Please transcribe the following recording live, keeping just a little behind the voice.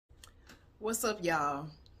What's up, y'all?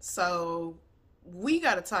 So we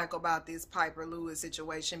got to talk about this Pieper Lewis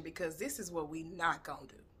situation because this is what we not gonna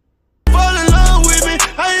do. Fall in love with me.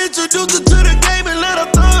 I introduced her to the game and let her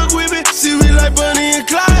thug with me. See me like Bunny and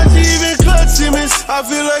Clyde, she even clutch me. I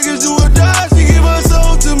feel like it's do or die. She give her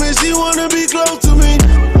soul to me. She wanna be close to me.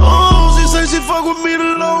 Oh, she say she fuck with me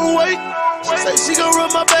the long way. She say she gon' rub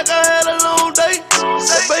my back. I had a long day.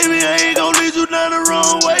 Say, baby, I ain't gon' lead you down the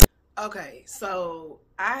wrong way. Okay, so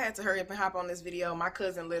I had to hurry up and hop on this video. My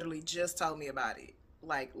cousin literally just told me about it.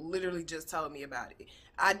 Like, literally just told me about it.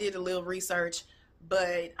 I did a little research,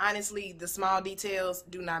 but honestly, the small details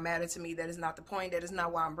do not matter to me. That is not the point. That is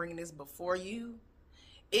not why I'm bringing this before you.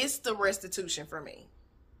 It's the restitution for me.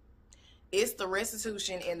 It's the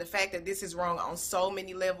restitution and the fact that this is wrong on so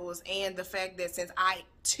many levels, and the fact that since I,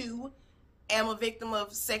 too, am a victim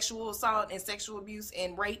of sexual assault and sexual abuse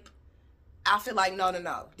and rape, I feel like no.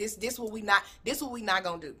 This what we not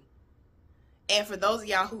gonna do. And for those of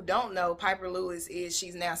y'all who don't know, Pieper Lewis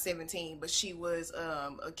she's now 17, but she was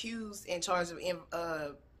accused and charged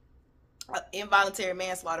of involuntary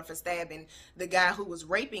manslaughter for stabbing the guy who was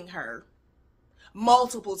raping her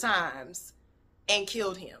multiple times and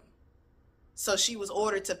killed him. So she was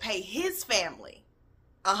ordered to pay his family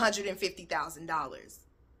 $150,000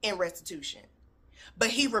 in restitution. But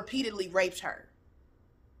he repeatedly raped her.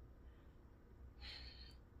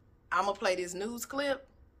 I'm going to play this news clip,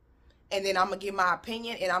 and then I'm going to give my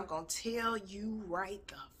opinion, and I'm going to tell you right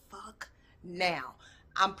the fuck now.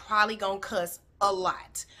 I'm probably going to cuss a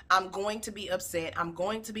lot. I'm going to be upset. I'm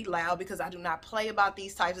going to be loud because I do not play about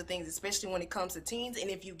these types of things, especially when it comes to teens. And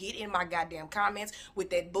if you get in my goddamn comments with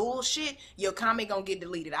that bullshit, your comment gonna get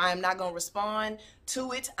deleted. I am not gonna respond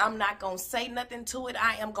to it. I'm not gonna say nothing to it.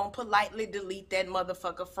 I am gonna politely delete that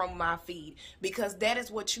motherfucker from my feed because that is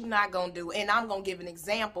what you not gonna do. And I'm gonna give an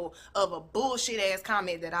example of a bullshit ass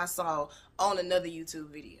comment that I saw on another YouTube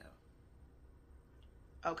video.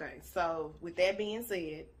 Okay, so with that being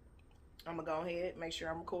said, I'm going to go ahead, make sure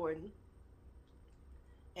I'm recording,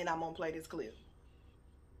 and I'm going to play this clip.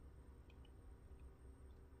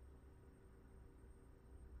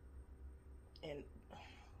 And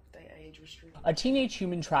they age restricted. A teenage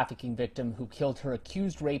human trafficking victim who killed her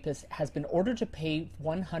accused rapist has been ordered to pay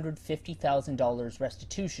 $150,000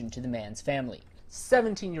 restitution to the man's family.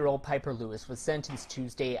 17-year-old Pieper Lewis was sentenced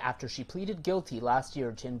Tuesday after she pleaded guilty last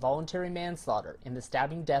year to involuntary manslaughter in the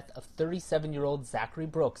stabbing death of 37-year-old Zachary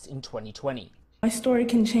Brooks in 2020. My story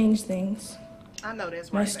can change things. I know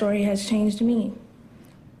that's right. My story has changed me.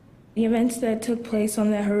 The events that took place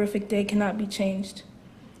on that horrific day cannot be changed,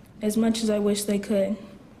 as much as I wish they could.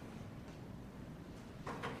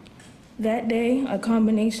 That day, a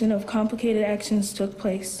combination of complicated actions took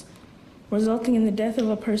place, resulting in the death of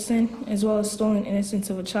a person as well as stolen innocence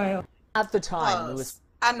of a child. At the time, Lewis...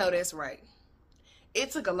 I know that's right.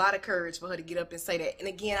 It took a lot of courage for her to get up and say that. And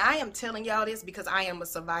again, I am telling y'all this because I am a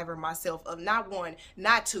survivor myself of not one,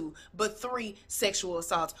 not two, but 3 sexual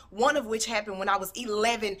assaults. One of which happened when I was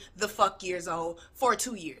 11 the fuck years old for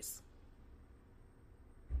 2 years.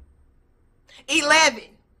 11.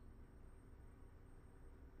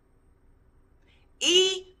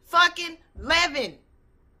 Fucking 11.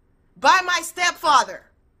 By my stepfather,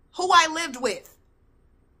 who I lived with.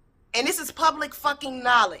 And this is public fucking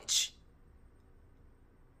knowledge.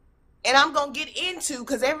 And I'm going to get into,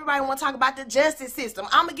 because everybody want to talk about the justice system,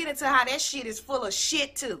 I'm going to get into how that shit is full of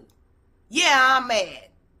shit too. Yeah, I'm mad.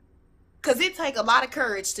 Because it take a lot of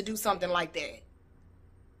courage to do something like that.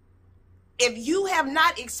 If you have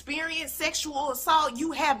not experienced sexual assault,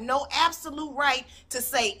 you have no absolute right to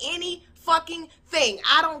say any fucking thing.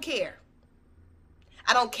 I don't care.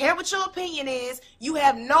 I don't care what your opinion is. You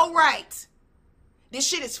have no right. This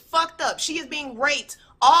shit is fucked up. She is being raped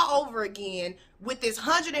all over again with this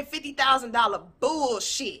 $150,000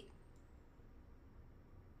 bullshit.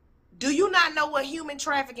 Do you not know what human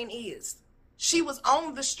trafficking is? She was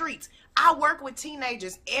on the streets. I work with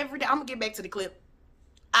teenagers every day. I'm going to get back to the clip.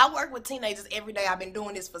 I work with teenagers every day. I've been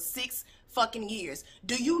doing this for 6 fucking years.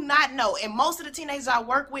 Do you not know? And most of the teenagers I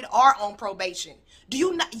work with are on probation.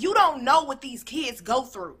 You don't know what these kids go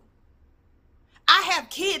through. I have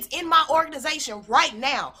kids in my organization right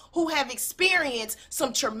now who have experienced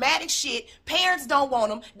some traumatic shit. Parents don't want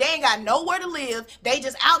them. They ain't got nowhere to live. They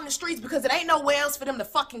just out in the streets because it ain't nowhere else for them to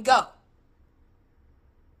fucking go.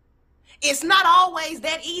 It's not always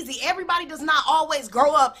that easy. Everybody does not always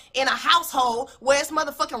grow up in a household where it's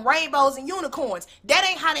motherfucking rainbows and unicorns. That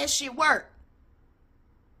ain't how that shit work.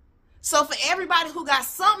 So for everybody who got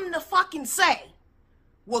something to fucking say,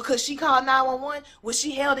 well, because she called 911, was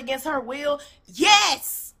she held against her will?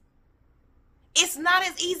 Yes. It's not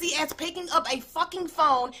as easy as picking up a fucking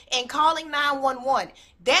phone and calling 911.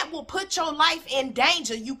 That will put your life in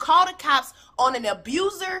danger. You call the cops on an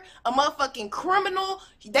abuser, a motherfucking criminal,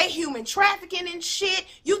 they human trafficking and shit.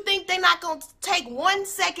 You think they're not gonna take 1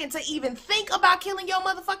 second to even think about killing your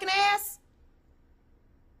motherfucking ass?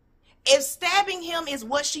 If stabbing him is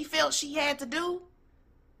what she felt she had to do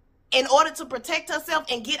in order to protect herself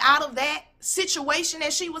and get out of that situation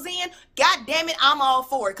that she was in, god damn it, I'm all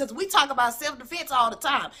for it. Because we talk about self-defense all the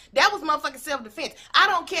time. That was motherfucking self-defense. I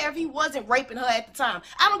don't care if he wasn't raping her at the time.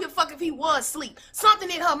 I don't give a fuck if he was asleep. Something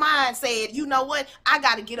in her mind said, you know what, I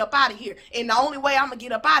gotta get up out of here. And the only way I'm gonna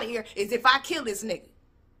get up out of here is if I kill this nigga.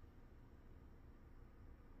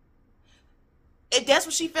 If that's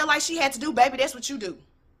what she felt like she had to do, baby, that's what you do.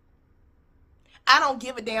 I don't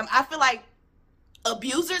give a damn. I feel like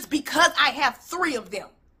abusers, because I have 3 of them,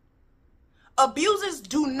 abusers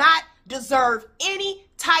do not deserve any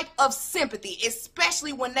type of sympathy,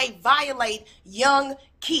 especially when they violate young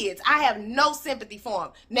kids. I have no sympathy for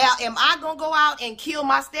them. Now, am I gonna go out and kill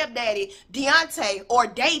my stepdaddy, Deontay, or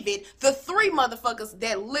David, the 3 motherfuckers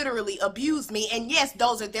that literally abused me? And yes,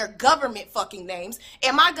 those are their government fucking names.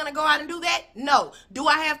 Am I gonna go out and do that? No. Do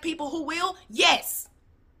I have people who will? Yes.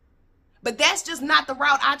 But that's just not the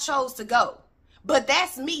route I chose to go. But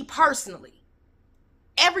that's me personally.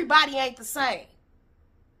 Everybody ain't the same.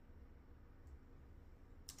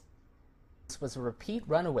 This was a repeat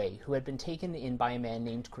runaway who had been taken in by a man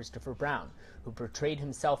named Christopher Brown, who portrayed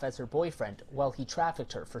himself as her boyfriend while he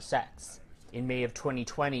trafficked her for sex. In May of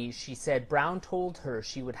 2020, she said Brown told her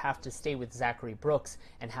she would have to stay with Zachary Brooks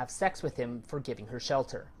and have sex with him for giving her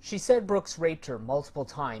shelter. She said Brooks raped her multiple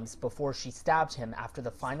times before she stabbed him after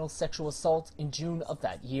the final sexual assault in June of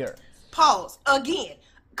that year. Pause again,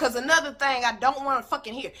 because another thing I don't want to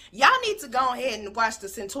fucking hear. Y'all need to go ahead and watch the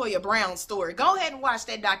Centoya Brown story. Go ahead and watch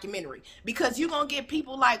that documentary, because you're going to get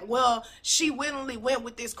people like, well, she willingly went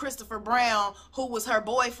with this Christopher Brown who was her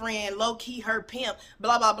boyfriend, low-key her pimp,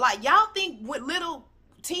 blah, blah, blah. Y'all think what little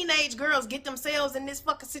teenage girls get themselves in this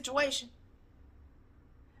fucking situation?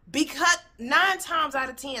 Because 9 times out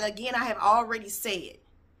of 10, again, I have already said,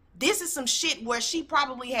 this is some shit where she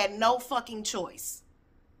probably had no fucking choice.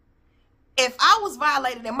 If I was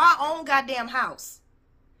violated in my own goddamn house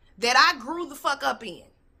that I grew the fuck up in,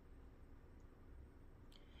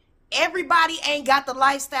 everybody ain't got the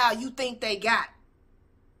lifestyle you think they got.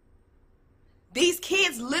 These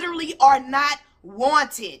kids literally are not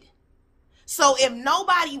wanted. So if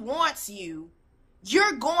nobody wants you,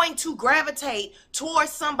 you're going to gravitate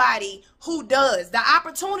towards somebody who does. The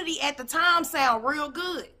opportunity at the time sound real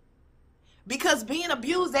good. Because being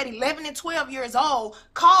abused at 11 and 12 years old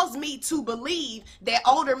caused me to believe that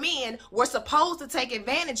older men were supposed to take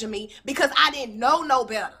advantage of me because I didn't know no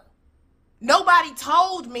better. Nobody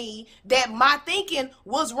told me that my thinking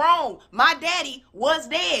was wrong. My daddy was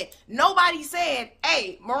dead. Nobody said,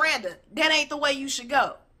 hey, Miranda, that ain't the way you should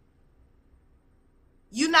go.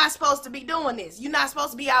 You're not supposed to be doing this. You're not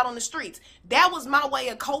supposed to be out on the streets. That was my way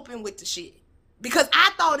of coping with the shit. Because I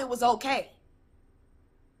thought it was okay.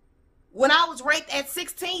 When I was raped at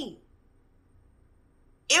 16,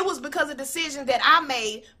 it was because of decisions that I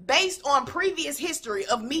made based on previous history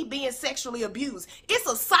of me being sexually abused. It's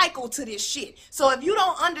a cycle to this shit. So if you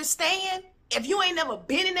don't understand, if you ain't never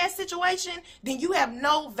been in that situation, then you have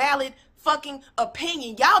no valid fucking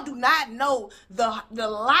opinion. Y'all do not know the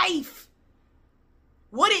life,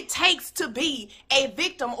 what it takes to be a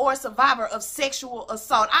victim or a survivor of sexual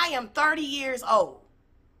assault. I am 30 years old.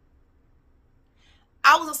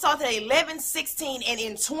 I was assaulted at 11, 16, and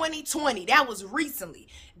in 2020, that was recently.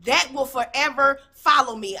 That will forever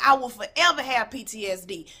follow me. I will forever have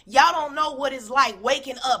PTSD. Y'all don't know what it's like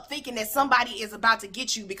waking up thinking that somebody is about to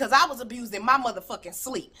get you, because I was abused in my motherfucking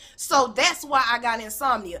sleep. So that's why I got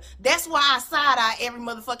insomnia. That's why I side-eye every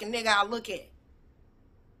motherfucking nigga I look at.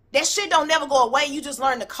 That shit don't never go away. You just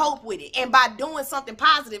learn to cope with it. And by doing something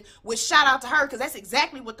positive, which shout out to her, because that's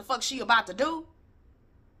exactly what the fuck she about to do.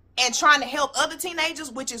 And trying to help other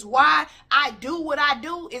teenagers, which is why I do what I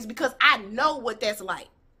do, is because I know what that's like.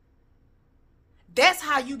 That's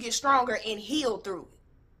how you get stronger and heal through it.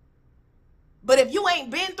 But if you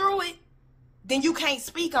ain't been through it, then you can't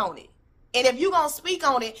speak on it. And if you gonna speak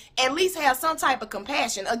on it, at least have some type of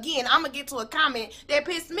compassion. Again, I'm gonna get to a comment that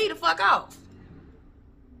pissed me the fuck off.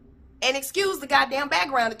 And excuse the goddamn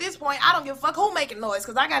background. At this point, I don't give a fuck who making noise,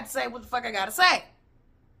 because I got to say what the fuck I gotta say.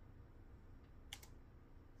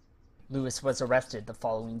 Lewis was arrested the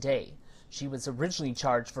following day. She was originally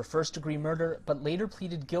charged for first-degree murder, but later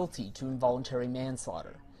pleaded guilty to involuntary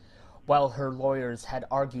manslaughter. While her lawyers had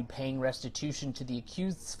argued paying restitution to the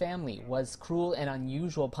accused's family was cruel and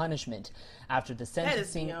unusual punishment, after the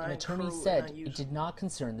sentencing, an attorney said it did not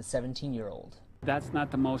concern the 17-year-old. That's not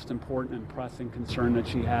the most important and pressing concern that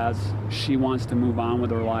she has. She wants to move on with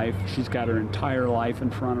her life. She's got her entire life in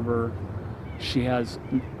front of her. She has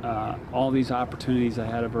all these opportunities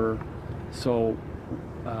ahead of her. So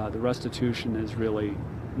the restitution is really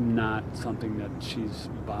not something that she's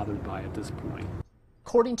bothered by at this point.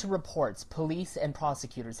 According to reports, police and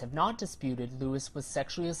prosecutors have not disputed Lewis was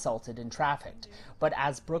sexually assaulted and trafficked, but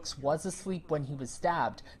as Brooks was asleep when he was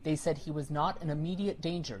stabbed, they said he was not an immediate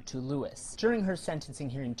danger to Lewis. During her sentencing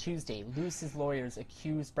hearing Tuesday, Lewis's lawyers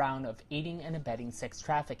accused Brown of aiding and abetting sex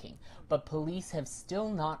trafficking, but police have still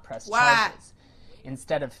not pressed charges.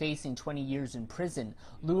 Instead of facing 20 years in prison,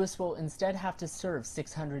 Lewis will instead have to serve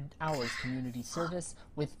 600 hours community service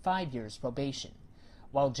with 5 years probation.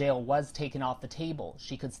 While jail was taken off the table,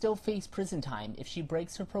 she could still face prison time if she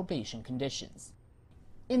breaks her probation conditions.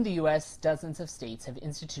 In the U.S., dozens of states have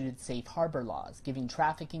instituted safe harbor laws, giving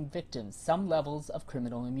trafficking victims some levels of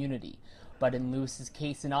criminal immunity. But in Lewis's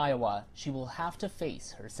case in Iowa, she will have to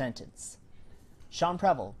face her sentence. Sean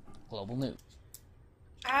Preble, Global News.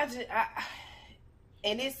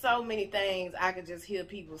 And it's so many things I could just hear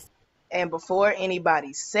people say. And before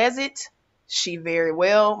anybody says it, she very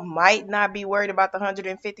well might not be worried about the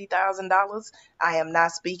 $150,000. I am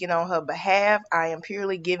not speaking on her behalf. I am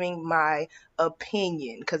purely giving my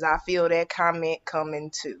opinion because I feel that comment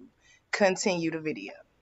coming too. Continue the video.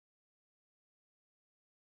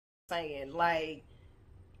 Saying, like,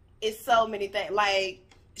 it's so many things. Like,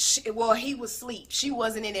 he was asleep. She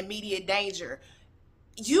wasn't in immediate danger.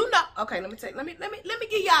 You know, okay, let me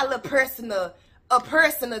give y'all a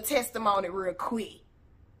personal testimony real quick.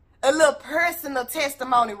 A little personal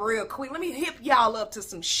testimony real quick. Let me hip y'all up to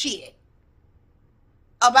some shit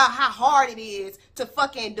about how hard it is to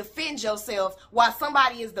fucking defend yourself while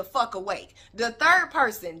somebody is the fuck awake. The third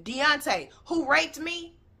person, Deontay, who raped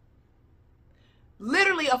me,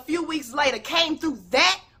 literally a few weeks later came through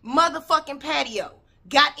that motherfucking patio,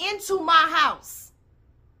 got into my house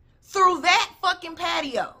through that fucking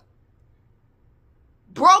patio,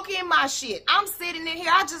 broke in my shit. I'm sitting in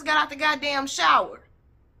here, I just got out the goddamn shower,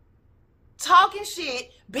 talking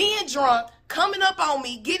shit, being drunk, coming up on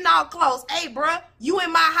me, getting all close. Hey, bruh, you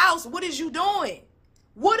in my house. What is you doing?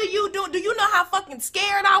 What are you doing? Do you know how fucking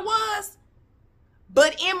scared I was?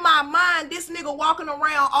 But in my mind, this nigga walking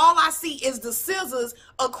around, all I see is the scissors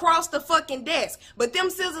across the fucking desk. But them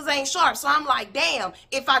scissors ain't sharp. So I'm like, damn,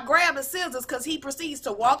 if I grab the scissors, because he proceeds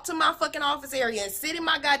to walk to my fucking office area and sit in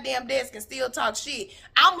my goddamn desk and still talk shit,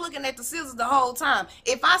 I'm looking at the scissors the whole time.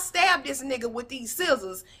 If I stab this nigga with these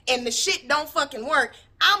scissors and the shit don't fucking work,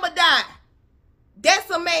 I'ma die. That's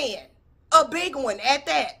a man. A big one at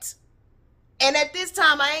that. And at this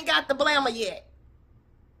time, I ain't got the blammer yet.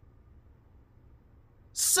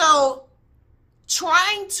 So,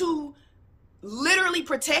 trying to literally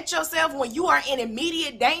protect yourself when you are in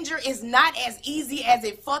immediate danger is not as easy as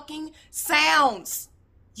it fucking sounds.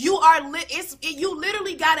 You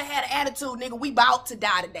literally gotta have an attitude, nigga. We about to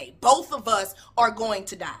die today. Both of us are going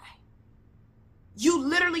to die. You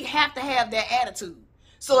literally have to have that attitude.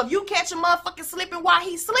 So if you catch a motherfucker slipping while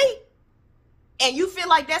he sleep, and you feel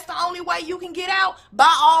like that's the only way you can get out,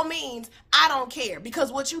 by all means, I don't care.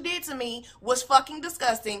 Because what you did to me was fucking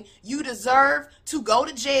disgusting. You deserve to go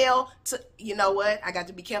to jail. You know what? I got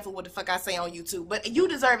to be careful what the fuck I say on YouTube. But you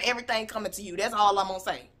deserve everything coming to you. That's all I'm going to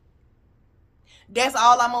say. That's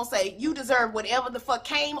all I'm going to say. You deserve whatever the fuck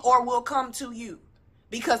came or will come to you.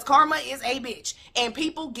 Because karma is a bitch. And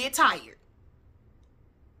people get tired.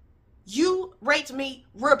 You raped me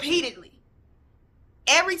repeatedly.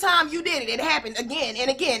 Every time you did it, it happened again and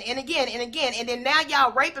again and again and again. And then now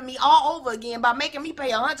y'all raping me all over again by making me pay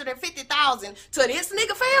 $150,000 to this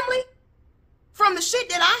nigga family from the shit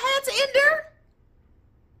that I had to endure.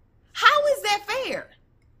 How is that fair?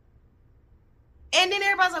 And then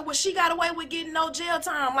everybody's like, well, she got away with getting no jail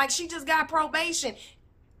time. Like, she just got probation.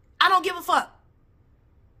 I don't give a fuck.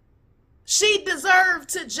 She deserved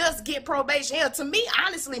to just get probation. Hell, to me,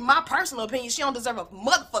 honestly, my personal opinion, she don't deserve a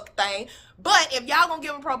motherfucking thing. But if y'all gonna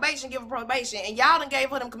give her probation, give her probation. And y'all done gave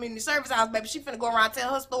her them community service hours, baby. She finna go around and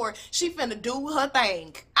tell her story. She finna do her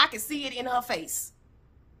thing. I can see it in her face.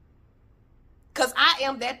 Because I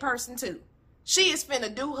am that person too. She is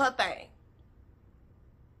finna do her thing.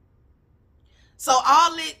 So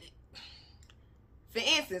all it... For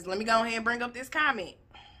instance, let me go ahead and bring up this comment.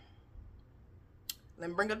 Let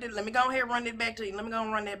me go ahead and run it back to you. Let me go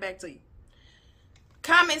and run that back to you.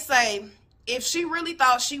 Comments say, if she really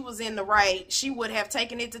thought she was in the right, she would have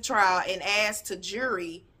taken it to trial and asked the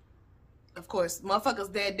jury of course,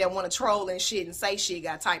 motherfuckers that want to troll and shit and say shit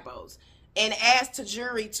got typos, and asked the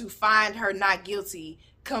jury to find her not guilty.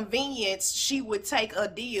 Convenience, she would take a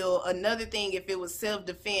deal. Another thing, if it was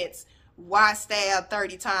self-defense, why stab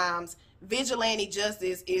 30 times? Vigilante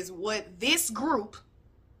justice is what this group,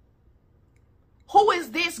 who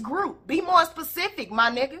is this group? Be more specific,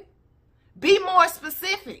 my nigga. Be more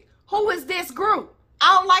specific. Who is this group?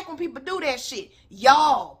 I don't like when people do that shit.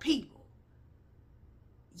 Y'all people.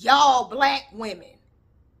 Y'all black women.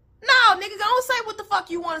 No, nigga, don't say what the fuck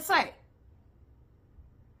you want to say.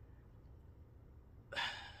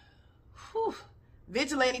 Whew.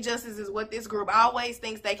 Vigilante justice is what this group always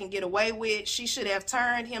thinks they can get away with. She should have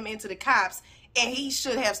turned him into the cops, and he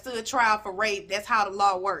should have stood trial for rape. That's how the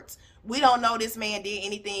law works. We don't know this man did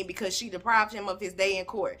anything because she deprived him of his day in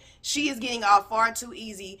court. She is getting off far too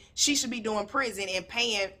easy. She should be doing prison and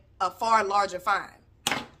paying a far larger fine.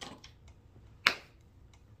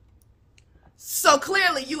 So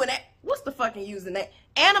clearly you and what's the fucking username?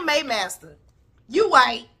 Anime Master. You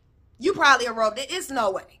white. You probably a rope. It's no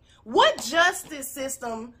way. What justice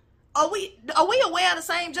system are we aware of the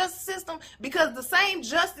same justice system? Because the same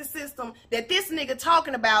justice system that this nigga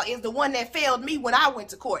talking about is the one that failed me when I went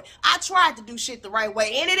to court. I tried to do shit the right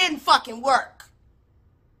way and it didn't fucking work.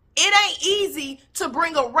 It ain't easy to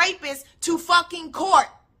bring a rapist to fucking court.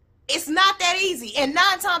 It's not that easy. And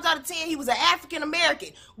 9 times out of 10, he was an African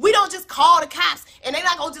American. We don't just call the cops and they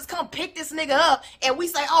not gonna just come pick this nigga up and we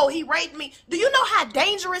say, oh, he raped me. Do you know how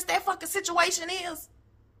dangerous that fucking situation is?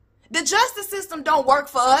 The justice system don't work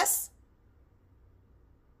for us.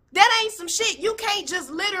 That ain't some shit. You can't just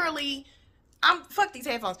literally, fuck these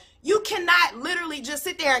headphones. You cannot literally just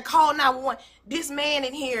sit there and call 911. This man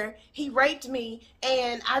in here, he raped me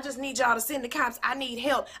and I just need y'all to send the cops. I need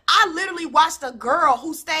help. I literally watched a girl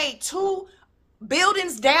who stayed 2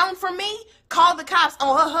 buildings down from me call the cops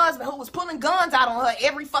on her husband who was pulling guns out on her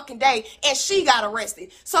every fucking day and she got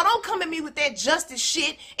arrested. So don't come at me with that justice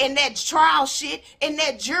shit and that trial shit and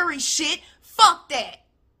that jury shit. Fuck that.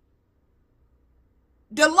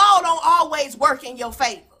 The law don't always work in your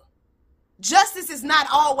favor. Justice is not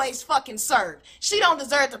always fucking served. She don't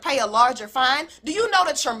deserve to pay a larger fine. Do you know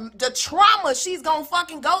the trauma she's gonna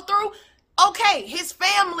fucking go through? Okay, his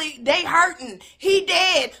family, they hurting. He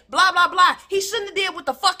dead, blah, blah, blah. He shouldn't have did what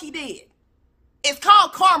the fuck he did. It's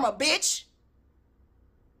called karma, bitch.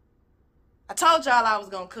 I told y'all I was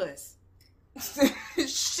gonna cuss.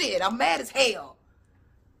 Shit, I'm mad as hell.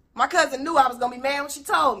 My cousin knew I was gonna be mad when she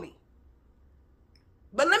told me.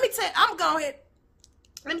 But let me tell you,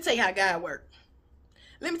 let me tell you how God works.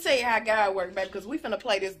 Let me tell you how God works, baby, because we finna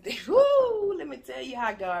play this. Woo, let me tell you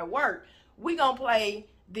how God works. We gonna play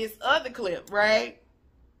this other clip, right?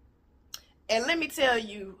 And let me tell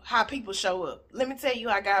you how people show up. Let me tell you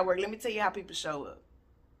how God works. Let me tell you how people show up.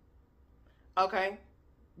 Okay?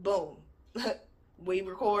 Boom. We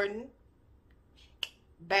recording.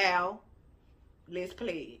 Bow. Let's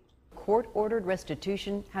play it. Court-ordered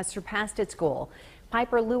restitution has surpassed its goal.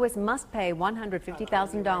 Pieper Lewis must pay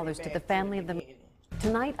 $150,000 to the family of the...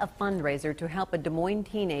 Tonight, a fundraiser to help a Des Moines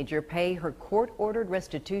teenager pay her court-ordered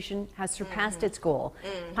restitution has surpassed its goal.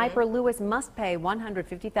 Pieper Lewis must pay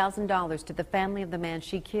 $150,000 to the family of the man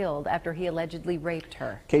she killed after he allegedly raped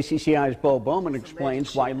her. KCCI's Bo Bowman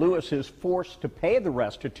explains why Lewis is forced to pay the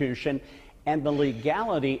restitution and the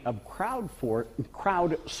legality of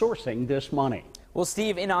crowdsourcing this money. Well,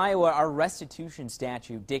 Steve, in Iowa, our restitution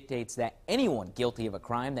statute dictates that anyone guilty of a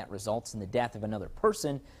crime that results in the death of another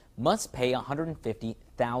person must pay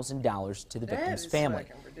 $150,000 to the victim's family.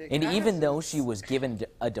 And even though she was given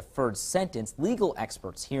a deferred sentence, legal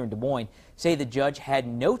experts here in Des Moines say the judge had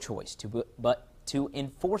no choice but to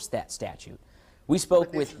enforce that statute. We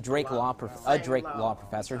spoke with a Drake law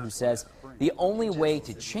professor who says the only way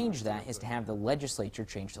to change that is to have the legislature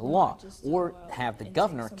change the law or have the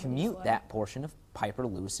governor commute that portion of Pieper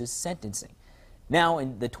Lewis's sentencing. Now,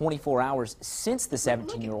 in the 24 hours since the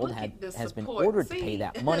 17-year-old has been ordered to pay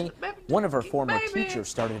that money, one of her former teachers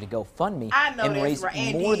started a GoFundMe and raised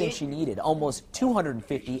more than she needed, almost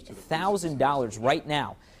 $250,000 right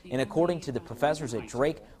now. And according to the professors at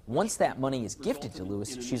Drake, once that money is gifted to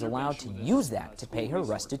Lewis, she's allowed to use that to pay her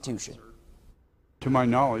restitution. To my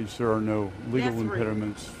knowledge, there are no legal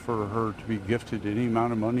impediments for her to be gifted any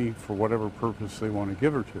amount of money for whatever purpose they want to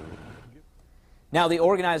give her to. Now, the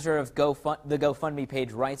organizer of the GoFundMe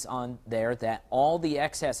page writes on there that all the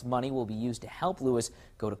excess money will be used to help Lewis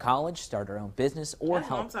go to college, start her own business, or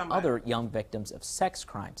help other young victims of sex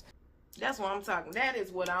crimes. That's what I'm talking. That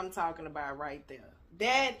is what I'm talking about right there.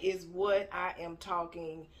 That is what I am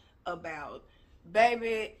talking about.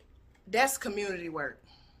 Baby, that's community work.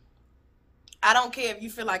 I don't care if you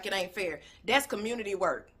feel like it ain't fair. That's community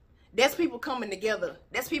work. That's people coming together.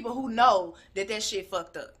 That's people who know that that shit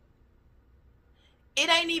fucked up. It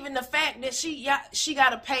ain't even the fact that she got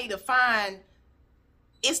to pay the fine.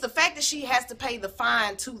 It's the fact that she has to pay the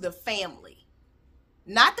fine to the family.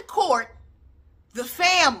 Not the court, the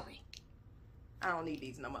family. I don't need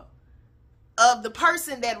these no more. Of the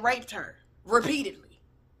person that raped her repeatedly.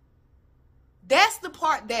 That's the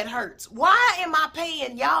part that hurts. Why am I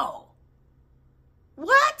paying y'all?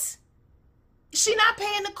 What? She not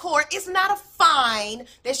paying the court. It's not a fine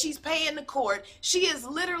that she's paying the court. She is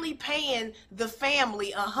literally paying the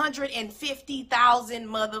family $150,000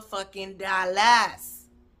 motherfucking dollars.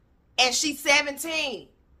 And she's 17.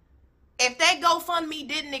 If that GoFundMe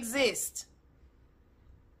didn't exist,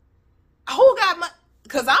 who got my...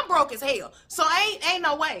 Because I'm broke as hell. So ain't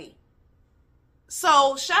no way.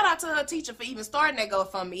 So shout out to her teacher for even starting that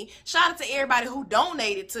GoFundMe. Shout out to everybody who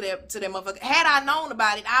donated to them motherfuckers. Had I known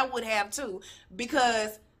about it, I would have too.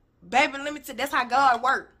 Because, baby, let me tell you, that's how God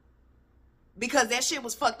worked. Because that shit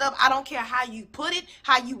was fucked up. I don't care how you put it,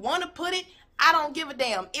 how you want to put it. I don't give a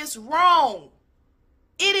damn. It's wrong.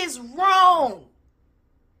 It is wrong.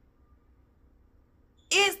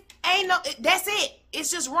 That's it.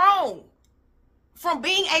 It's just wrong. From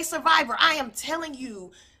being a survivor, I am telling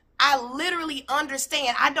you, I literally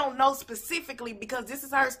understand. I don't know specifically because this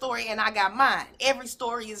is her story and I got mine. Every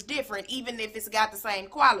story is different, even if it's got the same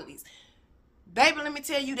qualities. Baby, let me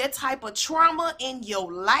tell you, that type of trauma in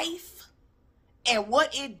your life and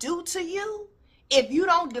what it do to you, if you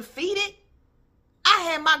don't defeat it, I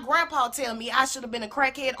had my grandpa tell me I should have been a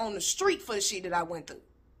crackhead on the street for the shit that I went through.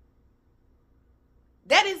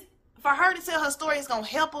 That is... For her to tell her story is going to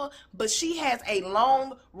help her, but she has a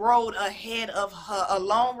long road ahead of her, a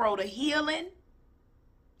long road of healing.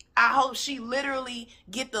 I hope she literally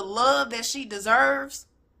get the love that she deserves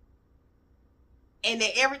and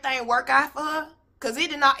that everything work out for her, because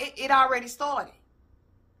it already started.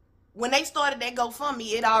 When they started that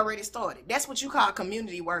GoFundMe, it already started. That's what you call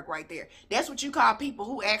community work right there. That's what you call people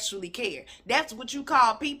who actually care. That's what you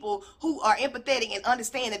call people who are empathetic and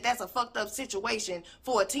understand that that's a fucked up situation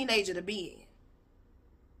for a teenager to be in.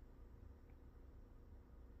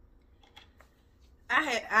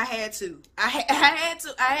 I had to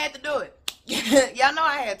do it. Y'all know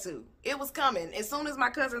I had to. It was coming. As soon as my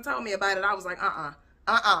cousin told me about it, I was like,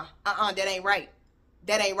 that ain't right.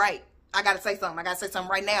 That ain't right. I gotta say something. I gotta say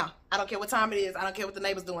something right now. I don't care what time it is. I don't care what the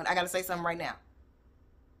neighbor's doing. I gotta say something right now.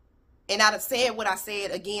 And I'd have said what I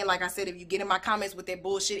said again. Like I said, if you get in my comments with that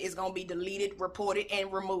bullshit, it's gonna be deleted, reported,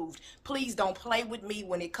 and removed. Please don't play with me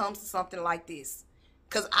when it comes to something like this,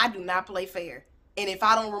 because I do not play fair. And if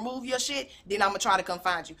I don't remove your shit, then I'm gonna try to come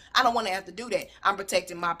find you. I don't want to have to do that. I'm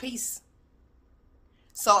protecting my peace.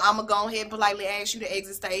 So I'm gonna go ahead and politely ask you to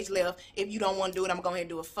exit stage left. If you don't want to do it, I'm gonna go ahead and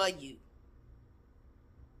do it for you.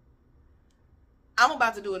 I'm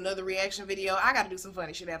about to do another reaction video. I got to do some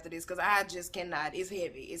funny shit after this because I just cannot. It's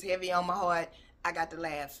heavy. It's heavy on my heart. I got to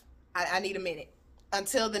laugh. I need a minute.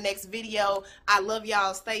 Until the next video, I love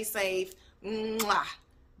y'all. Stay safe. Mwah.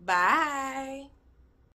 Bye.